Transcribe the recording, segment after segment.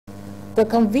The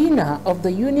convener of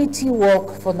the Unity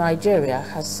Walk for Nigeria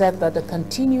has said that the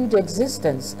continued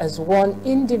existence as one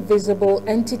indivisible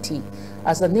entity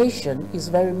as a nation is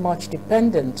very much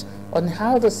dependent on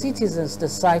how the citizens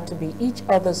decide to be each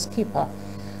other's keeper.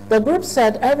 The group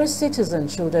said every citizen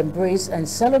should embrace and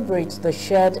celebrate the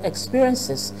shared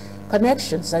experiences,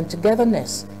 connections, and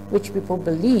togetherness which people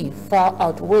believe far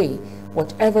outweigh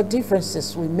whatever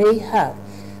differences we may have.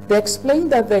 They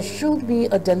explained that there should be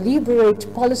a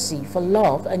deliberate policy for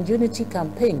love and unity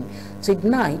campaign to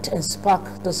ignite and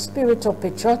spark the spirit of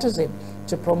patriotism,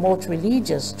 to promote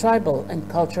religious, tribal, and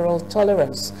cultural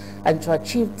tolerance. And to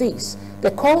achieve this,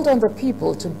 they called on the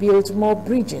people to build more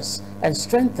bridges and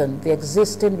strengthen the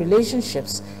existing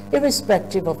relationships,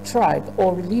 irrespective of tribe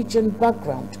or religion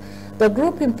background. The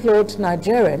group implored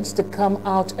Nigerians to come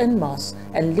out en masse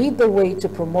and lead the way to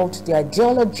promote the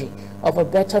ideology of a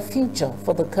better future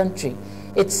for the country.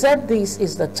 It said this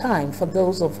is the time for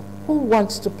those who want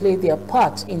to play their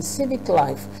part in civic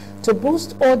life to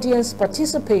boost audience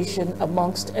participation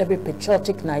amongst every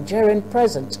patriotic Nigerian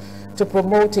present, to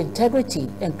promote integrity,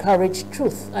 encourage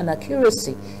truth and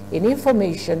accuracy in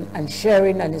information and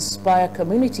sharing, and inspire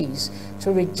communities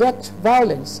to reject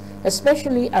violence,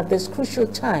 especially at this crucial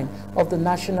time of the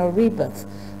national rebirth.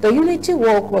 The Unity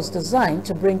Walk was designed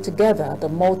to bring together the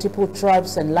multiple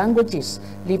tribes and languages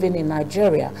living in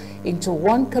Nigeria into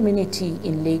one community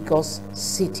in Lagos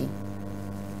City.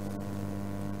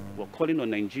 We're calling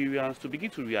on Nigerians to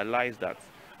begin to realize that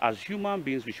as human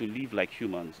beings, we should live like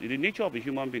humans. The nature of a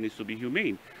human being is to be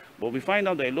humane. But we find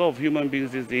out that a lot of human beings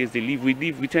these days,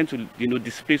 we tend to,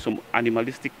 display some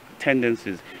animalistic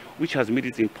tendencies, which has made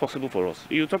it impossible for us.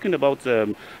 You're talking about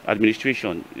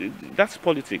administration. That's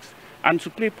politics. And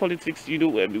to play politics, we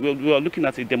are looking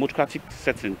at a democratic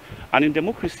setting. And in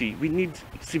democracy, we need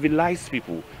civilized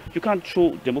people. You can't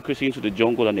throw democracy into the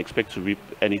jungle and expect to reap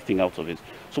anything out of it.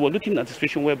 So we're looking at a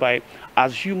situation whereby,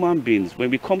 as human beings, when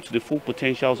we come to the full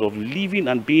potentials of living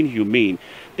and being humane,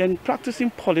 then practicing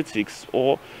politics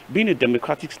or being a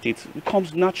democratic state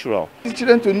becomes natural.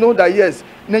 Children to know that, yes,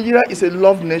 Nigeria is a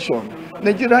love nation.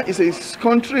 Nigeria is a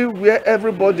country where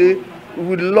everybody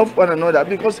will love one another,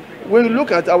 because when you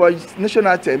look at our national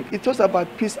anthem, it talks about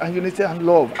peace and unity and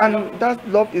love, and that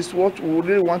love is what we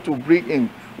really want to bring in.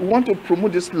 We want to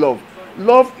promote this love.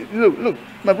 Look,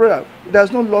 my brother,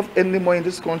 there's no love anymore in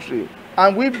this country,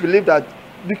 and we believe that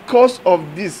because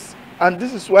of this, and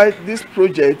this is why this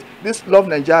project, this Love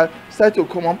Nigeria, started to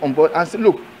come up on board and say,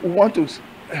 look, we want to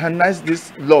harness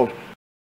this love.